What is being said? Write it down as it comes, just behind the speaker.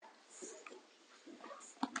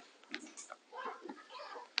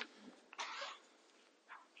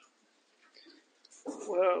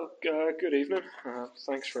Well, good evening.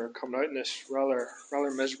 Thanks for coming out in this rather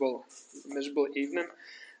miserable evening.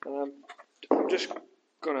 Um, I'm just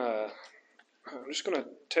gonna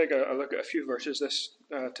take a look at a few verses this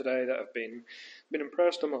today that have been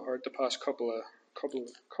impressed on my heart the past couple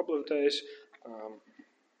of days.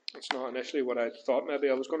 It's not initially what I thought maybe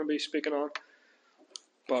I was going to be speaking on,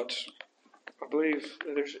 but I believe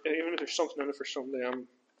that even if there's something in it for someday,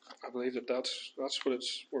 I believe that's what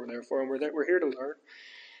we're there for, and we're here to learn.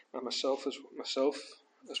 Myself as well.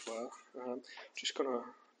 Just going to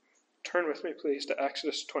turn with me, please, to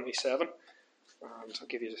Exodus 27, and I'll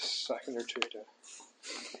give you a second or two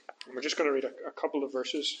and we're just going to read a couple of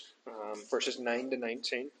verses, verses 9 to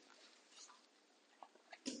 19.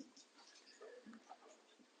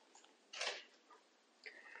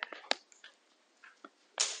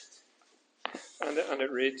 And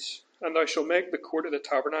it reads, "And thou shalt make the court of the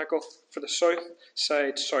tabernacle for the south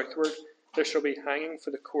side southward. There shall be hanging for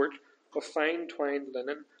the court of fine twined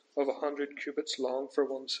linen of 100 cubits long for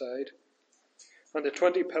one side. And the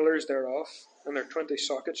 20 pillars thereof, and their 20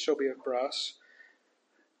 sockets shall be of brass.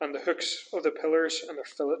 And the hooks of the pillars and their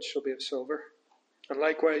fillets shall be of silver. And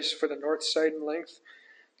likewise for the north side in length,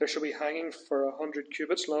 there shall be hanging for 100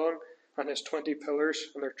 cubits long, and his 20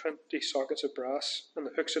 pillars and their 20 sockets of brass, and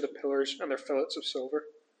the hooks of the pillars and their fillets of silver.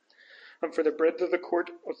 And for the breadth of the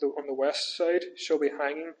court on the west side shall be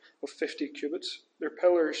hanging of 50 cubits, their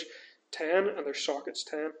pillars 10, and their sockets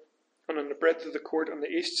 10. And on the breadth of the court on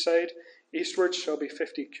the east side, eastwards shall be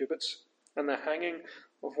 50 cubits. And the hanging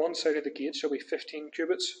of one side of the gate shall be 15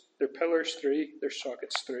 cubits, their pillars 3, their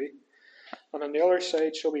sockets 3. And on the other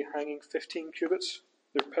side shall be hanging 15 cubits,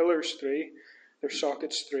 their pillars 3, their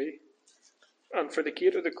sockets 3. And for the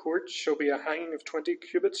gate of the court shall be a hanging of 20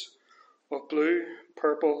 cubits, of blue,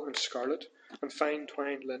 purple, and scarlet, and fine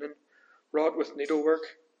twined linen, wrought with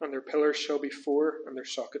needlework, and their pillars shall be 4, and their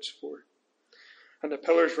sockets 4. And the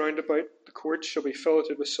pillars round about the court shall be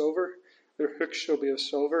filleted with silver, their hooks shall be of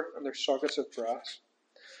silver, and their sockets of brass.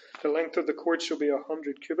 The length of the court shall be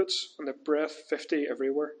 100 cubits, and the breadth 50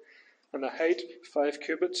 everywhere, and the height 5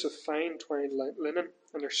 cubits of fine twined linen,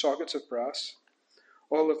 and their sockets of brass.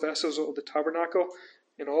 All the vessels of the tabernacle,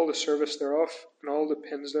 in all the service thereof, and all the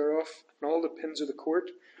pins thereof, and all the pins of the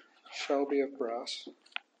court shall be of brass."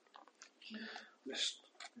 Just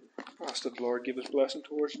ask that the Lord give his blessing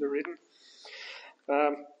towards the reading.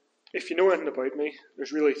 If you know anything about me,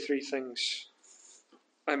 there's really 3 things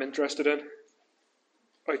I'm interested in.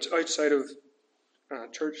 Outside of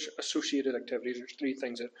church-associated activities, there's 3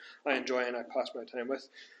 things that I enjoy and I pass my time with.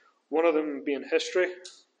 One of them being history,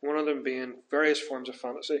 one of them being various forms of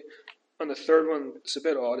fantasy, and the third one, it's a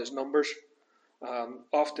bit odd, is numbers.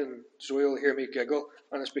 Often Zoe will hear me giggle,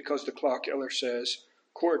 and it's because the clock either says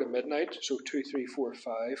quarter to midnight, so 2, 3, 4,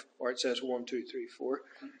 5, or it says 1, 2, 3, 4.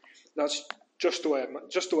 That's just the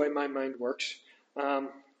way my mind works.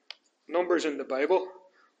 Numbers in the Bible,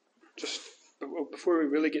 just before we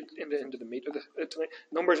really get into the meat of it tonight,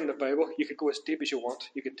 numbers in the Bible, you could go as deep as you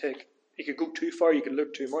want. You could go too far, you could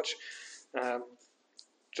look too much.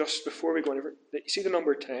 Just before we go over, you see the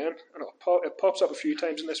number 10, and it pops up a few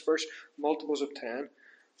times in this verse, multiples of 10.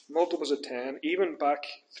 Multiples of 10, even back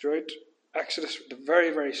throughout Exodus, the very,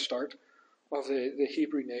 very start of the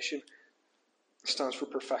Hebrew nation, stands for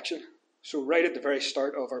perfection. So right at the very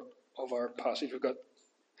start of our passage,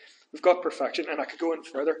 we've got perfection, and I could go in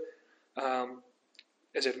further.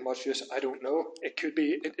 Is it much use? I don't know. It could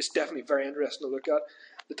be. It's definitely very interesting to look at.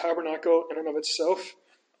 The tabernacle in and of itself,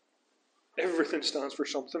 everything stands for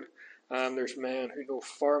something. There's men who know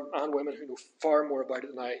and women who know far more about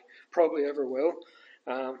it than I probably ever will.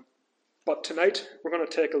 But tonight we're going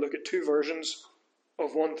to take a look at 2 versions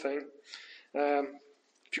of one thing.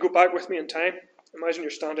 If you go back with me in time, imagine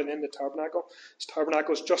you're standing in the tabernacle. This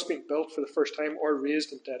tabernacle has just been built for the first time, or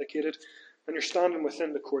raised and dedicated, and you're standing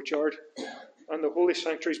within the courtyard, and the holy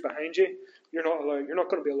sanctuary is behind you. You're not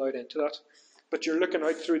going to be allowed into that, but you're looking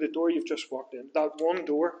out through the door you've just walked in. That one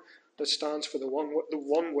door that stands for the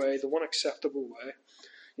one way, the one acceptable way.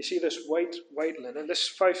 You see this white linen, this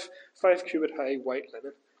 5 cubit high white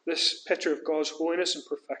linen, this picture of God's holiness and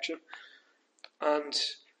perfection. And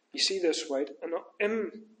you see this white,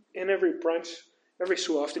 and in every branch, every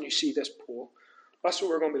so often you see this pole. That's what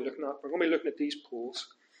we're going to be looking at. We're going to be looking at these poles.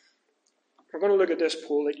 We're going to look at this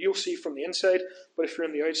pole that you'll see from the inside, but if you're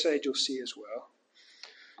on the outside, you'll see as well.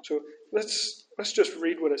 So let's just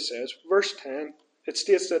read what it says. Verse 10, it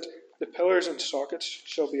states that the pillars and sockets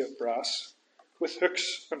shall be of brass, with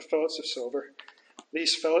hooks and fillets of silver.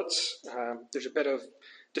 These fillets, there's a bit of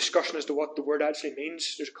discussion as to what the word actually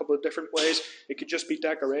means. There's a couple of different ways. It could just be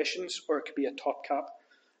decorations, or it could be a top cap.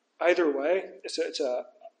 Either way, it's a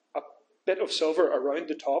bit of silver around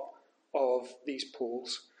the top of these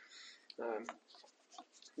poles.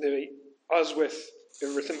 As with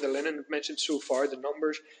everything the linen mentioned so far, the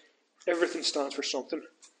numbers, everything stands for something.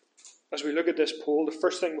 As we look at this pole, the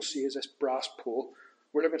first thing we'll see is this brass pole.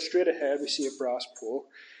 We're looking straight ahead, we see a brass pole.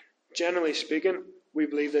 Generally speaking, we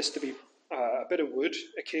believe this to be a bit of wood,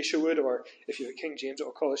 acacia wood, or if you have King James, it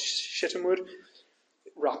will call it shittim wood,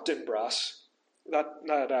 wrapped in brass.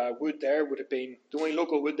 That wood there would have been the only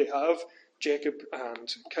local wood they have. Jacob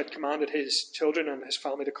had commanded his children and his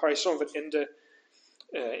family to carry some of it into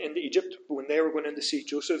Egypt when they were going in to see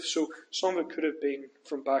Joseph. So some of it could have been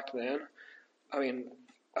from back then. I mean,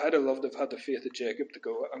 I'd have loved to have had the faith of Jacob to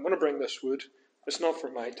go, I'm going to bring this wood. It's not for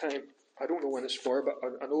my time. I don't know when it's for, but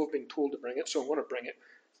I know I've been told to bring it, so I'm going to bring it.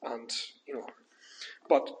 And,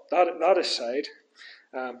 but that aside,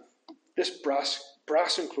 this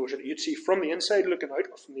brass enclosure that you'd see from the inside looking out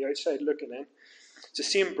or from the outside looking in, it's the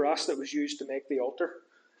same brass that was used to make the altar.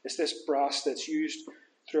 It's this brass that's used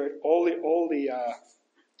throughout all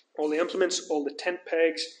the implements, all the tent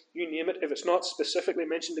pegs, you name it. If it's not specifically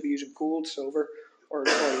mentioned to be using gold, silver, or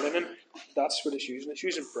linen, that's what it's using. It's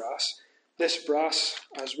using brass. This brass,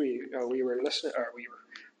 as we were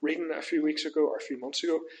reading a few weeks ago or a few months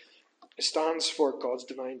ago, it stands for God's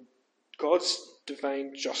divine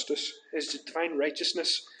justice, His divine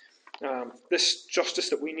righteousness. This justice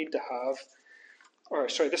that we need to have,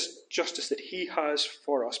 this justice that He has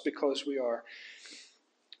for us because we are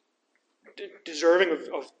deserving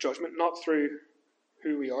of judgment, not through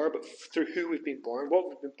who we are, but through who we've been born, what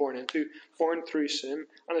we've been born into, born through sin.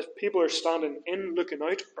 And if people are standing in looking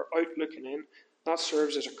out or out looking in, that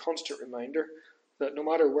serves as a constant reminder that no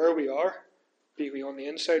matter where we are, be we on the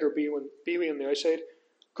inside or be we on the outside,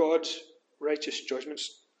 God's righteous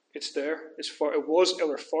judgments, it's there. It was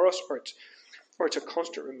either for us or it's a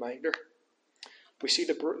constant reminder. We see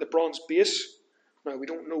the bronze base. Now, we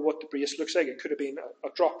don't know what the base looks like. It could have been a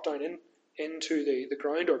drop down into the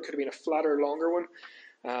ground, or it could have been a flatter, longer one.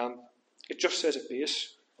 It just says a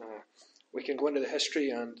base. We can go into the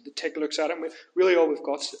history and take looks at it. And really all we've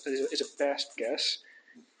got is a best guess.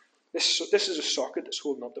 This is a socket that's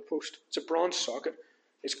holding up the post. It's a bronze socket.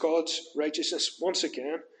 It's God's righteousness. Once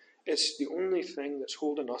again, it's the only thing that's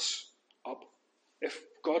holding us up. If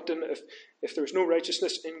there was no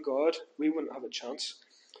righteousness in God, we wouldn't have a chance.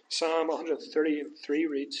 Psalm 133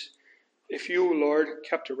 reads, "If you, O Lord,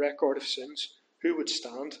 kept a record of sins, who would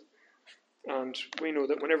stand?" And we know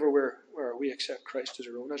that whenever we accept Christ as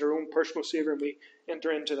our own personal Saviour, and we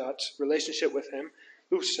enter into that relationship with Him,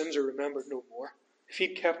 those sins are remembered no more. If He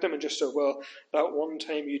kept them and just said, well, that one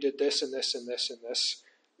time you did this and this and this and this,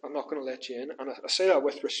 I'm not going to let you in. And I say that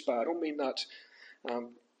with respect. I don't mean that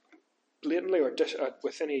blatantly or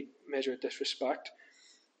with any measure of disrespect.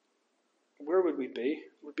 Where would we be?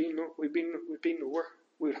 We'd be nowhere.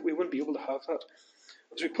 We wouldn't be able to have that.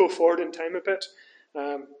 As we pull forward in time a bit,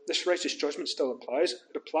 this righteous judgment still applies.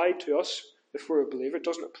 It applied to us if we're a believer. It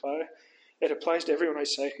doesn't apply. It applies to everyone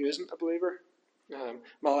outside who isn't a believer.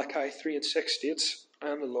 Malachi 3:6 states, "I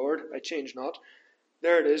am the Lord, I change not."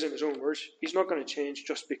 There it is in His own words. He's not going to change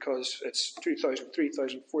just because it's 2,000,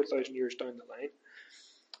 3,000, 4,000 years down the line.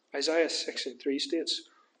 Isaiah 6:3 states,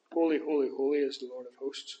 "Holy, holy, holy is the Lord of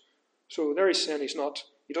hosts." So there He's saying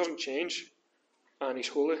He doesn't change, and He's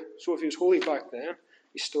holy. So if He was holy back then,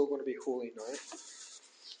 He's still going to be holy now.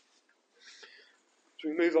 So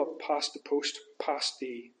we move up past the post, past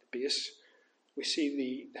the base. We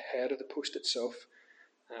see the head of the post itself.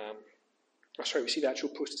 We see the actual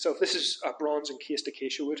post itself. This is a bronze encased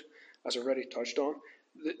acacia wood, as I've already touched on.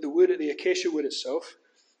 The acacia wood itself,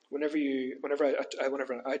 whenever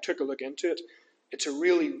I took a look into it, it's a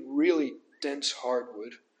really, really dense, hard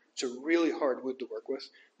wood. It's a really hard wood to work with.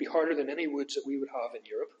 It'd be harder than any woods that we would have in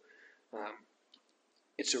Europe.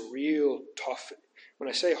 It's a real tough. When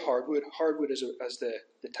I say hardwood is as the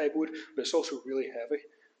type of wood, but it's also really heavy.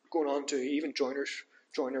 Going on to even joiners'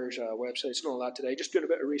 websites and all that today, just doing a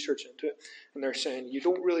bit of research into it, and they're saying you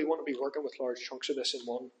don't really want to be working with large chunks of this in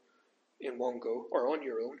one go or on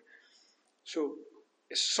your own. So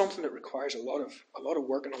it's something that requires a lot of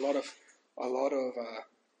work and a lot of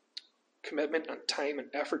commitment and time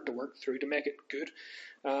and effort to work through to make it good.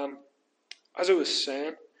 As I was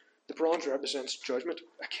saying, the bronze represents judgment.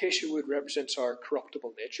 Acacia wood represents our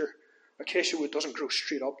corruptible nature. Acacia wood doesn't grow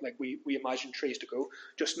straight up like we imagine trees to go,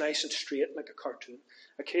 just nice and straight like a cartoon.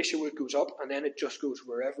 Acacia wood goes up and then it just goes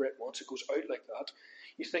wherever it wants. It goes out like that.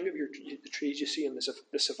 You think of the trees you see in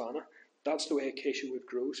the savannah. That's the way acacia wood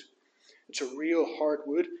grows. It's a real hard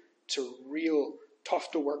wood. It's a real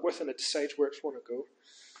tough to work with, and it decides where it's going to go.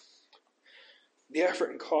 The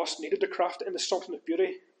effort and cost needed to craft it into something of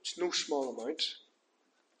beauty, it's no small amount.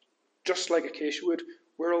 Just like acacia wood,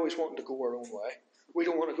 we're always wanting to go our own way. We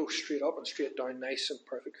don't want to go straight up and straight down, nice and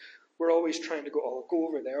perfect. We're always trying to go, oh, I'll go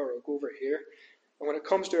over there or I'll go over here. And when it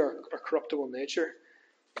comes to our corruptible nature,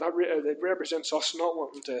 it represents us not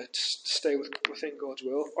wanting to stay within God's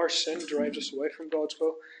will. Our sin drives us away from God's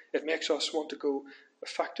will. It makes us want to go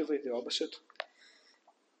effectively the opposite.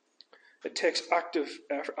 It takes active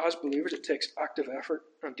effort. As believers, it takes active effort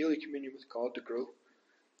and daily communion with God to grow.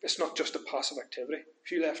 It's not just a passive activity.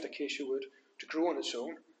 If you left acacia wood to grow on its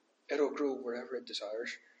own, it'll grow wherever it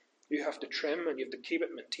desires. You have to trim and you have to keep it,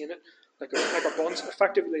 maintain it, like a bonsai,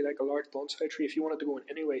 effectively like a large bonsai tree if you want it to go in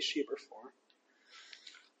any way, shape or form.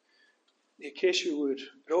 The acacia wood,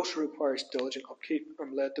 it also requires diligent upkeep,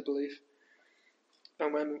 I'm led to believe.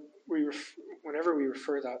 And whenever we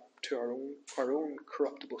refer that to our own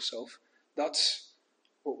corruptible self, that's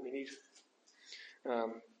what we need.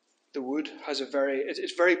 The wood has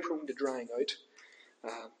it's very prone to drying out,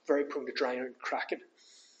 very prone to drying out and cracking.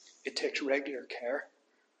 It takes regular care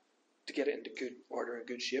to get it into good order and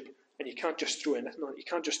good shape. And you can't just throw anything on it. You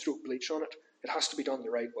can't just throw bleach on it. It has to be done the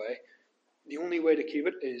right way. The only way to keep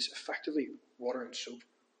it is effectively water and soap.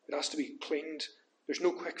 It has to be cleaned. There's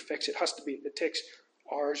no quick fix. It takes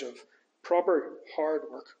hours of proper hard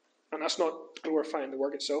work. And that's not glorifying the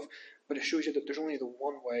work itself, but it shows you that there's only the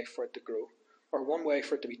one way for it to grow, or one way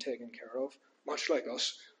for it to be taken care of. Much like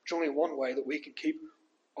us, there's only one way that we can keep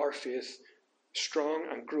our faith strong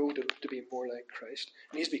and grow to be more like Christ.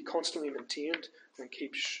 It needs to be constantly maintained and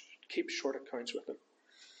keep short accounts with him.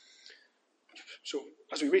 So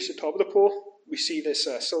as we reach the top of the pole, we see this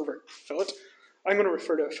silver fillet. I'm going to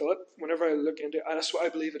refer to a fillet whenever I look into it, and that's what I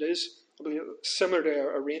believe it is. I believe it's similar to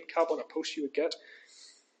a rain cap on a post you would get.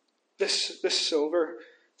 This silver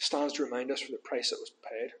stands to remind us of the price that was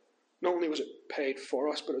paid. Not only was it paid for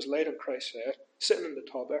us, but it was laid on Christ's head, sitting in the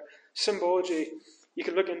top there. Symbology, you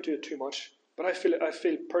can look into it too much, but I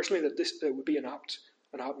feel personally that this would be an apt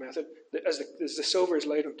method. As the silver is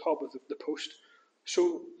laid on top of the post,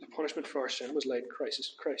 so the punishment for our sin was laid on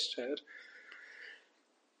Christ's head.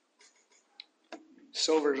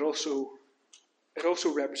 Silver also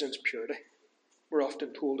represents purity. We're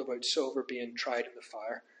often told about silver being tried in the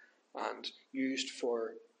fire and used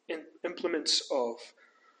for implements of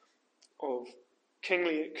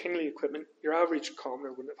kingly equipment. Your average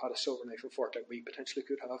commoner wouldn't have had a silver knife and fork like we potentially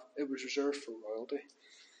could have. It was reserved for royalty.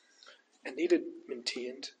 It needed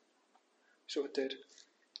maintained. So it did.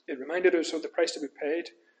 It reminded us of the price to be paid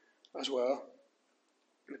as well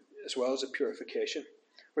as the purification.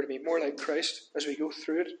 We're to be more like Christ as we go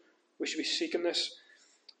through it. We should be seeking this.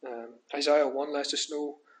 Isaiah 1 lets us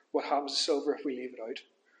know what happens to silver if we leave it out.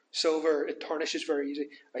 Silver, it tarnishes very easy.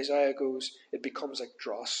 Isaiah goes, it becomes like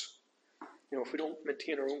dross. If we don't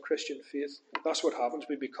maintain our own Christian faith, that's what happens.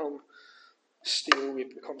 We become stale, we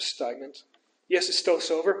become stagnant. Yes, it's still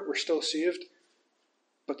silver, we're still saved,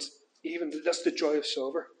 but even that's the joy of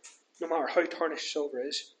silver. No matter how tarnished silver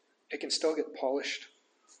is, it can still get polished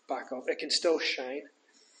back up. It can still shine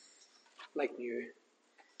like new.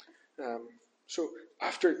 So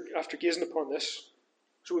after gazing upon this,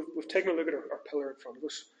 so we've taken a look at our pillar in front of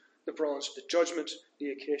us, the bronze, the judgment,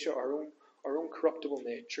 the acacia, our own corruptible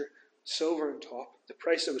nature, silver on top, the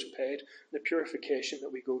price that was paid, the purification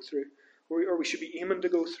that we go through, or we should be aiming to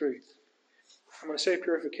go through. And when I say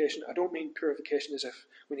purification, I don't mean purification as if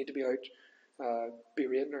we need to be out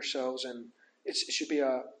berating ourselves, and it should be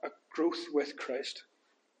a growth with Christ.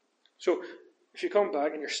 So if you come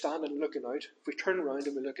back and you're standing looking out, if we turn around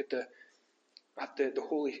and we look at the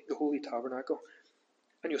holy tabernacle,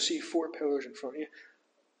 and you'll see 4 pillars in front of you.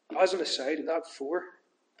 As an aside, that 4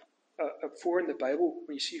 in the Bible,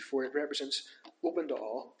 when you see 4, it represents open to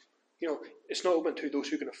all. It's not open to those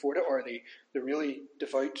who can afford it or the really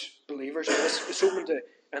devout believers. It's open to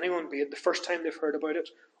anyone, be it the first time they've heard about it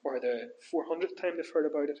or the 400th time they've heard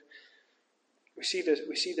about it. We see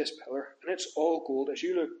this pillar, and it's all gold. As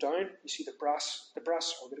you look down, you see the brass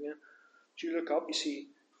socket again. As you look up, you see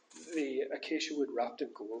the acacia wood wrapped in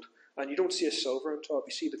gold, and you don't see a silver on top.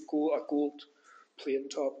 You see a gold plate on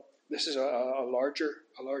top. This is a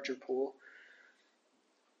larger pole.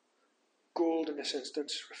 Gold in this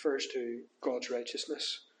instance refers to God's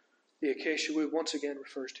righteousness. The acacia wood once again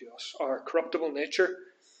refers to us, our corruptible nature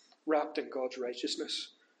wrapped in God's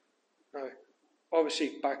righteousness. Now,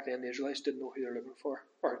 obviously back then the Israelites didn't know who they were looking for,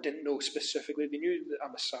 or didn't know specifically. They knew that a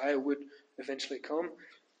Messiah would eventually come,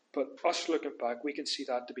 but us looking back, we can see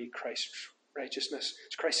that to be Christ's righteousness.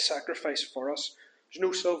 It's Christ's sacrifice for us. There's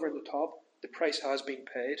no silver in the top. The price has been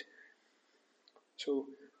paid. So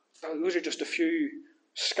those are just a few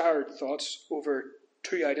scattered thoughts over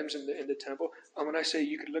two items in the temple. And when I say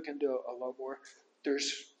you could look into a lot more,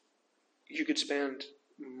 you could spend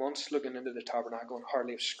months looking into the tabernacle and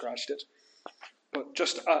hardly have scratched it. But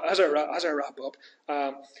just as I wrap up,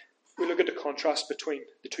 we look at the contrast between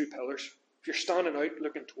the two pillars. If you're standing out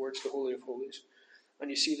looking towards the Holy of Holies, and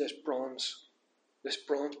you see this bronze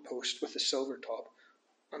post with the silver top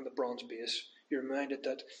and the bronze base, you're reminded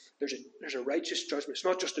that there's a righteous judgment. It's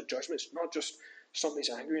not just a judgment. It's not just somebody's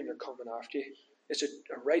angry and they're coming after you. It's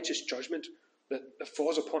a righteous judgment that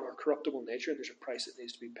falls upon our corruptible nature, and there's a price that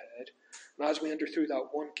needs to be paid. And as we enter through that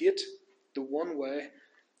one gate, the one way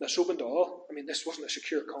that's open to all, I mean, this wasn't a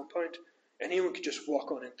secure compound. Anyone could just walk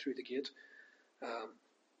on in through the gate.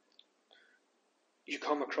 You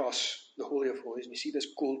come across the Holy of Holies and you see this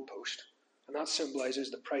gold post, and that symbolises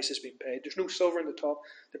the price has been paid. There's no silver in the top.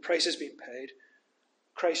 The price has been paid.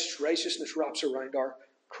 Christ's righteousness wraps around our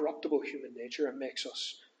corruptible human nature and makes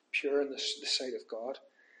us pure in the sight of God.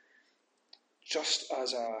 Just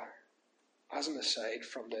as an aside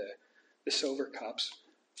from the silver caps,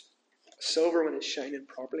 silver, when it's shining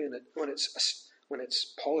properly and when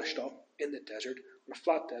it's polished up in the desert, on a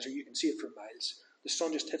flat desert, you can see it for miles. The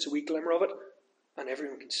sun just hits a wee glimmer of it, and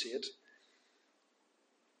everyone can see it.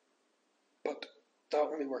 But that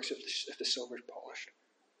only works if the silver is polished.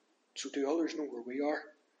 So do others know where we are?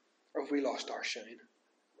 Or have we lost our shine?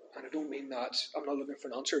 And I don't mean that. I'm not looking for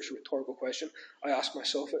an answer. It's a rhetorical question. I ask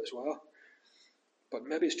myself it as well. But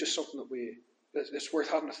maybe it's just something it's worth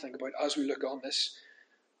having to think about as we look on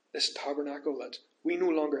this tabernacle that we no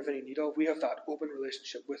longer have any need of. We have that open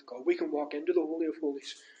relationship with God. We can walk into the Holy of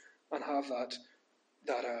Holies and have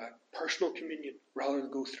that personal communion rather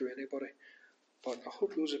than go through anybody. But I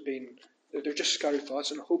hope they're just scattered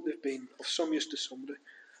thoughts, and I hope they've been of some use to somebody.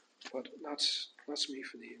 But that's me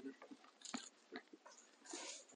for the evening.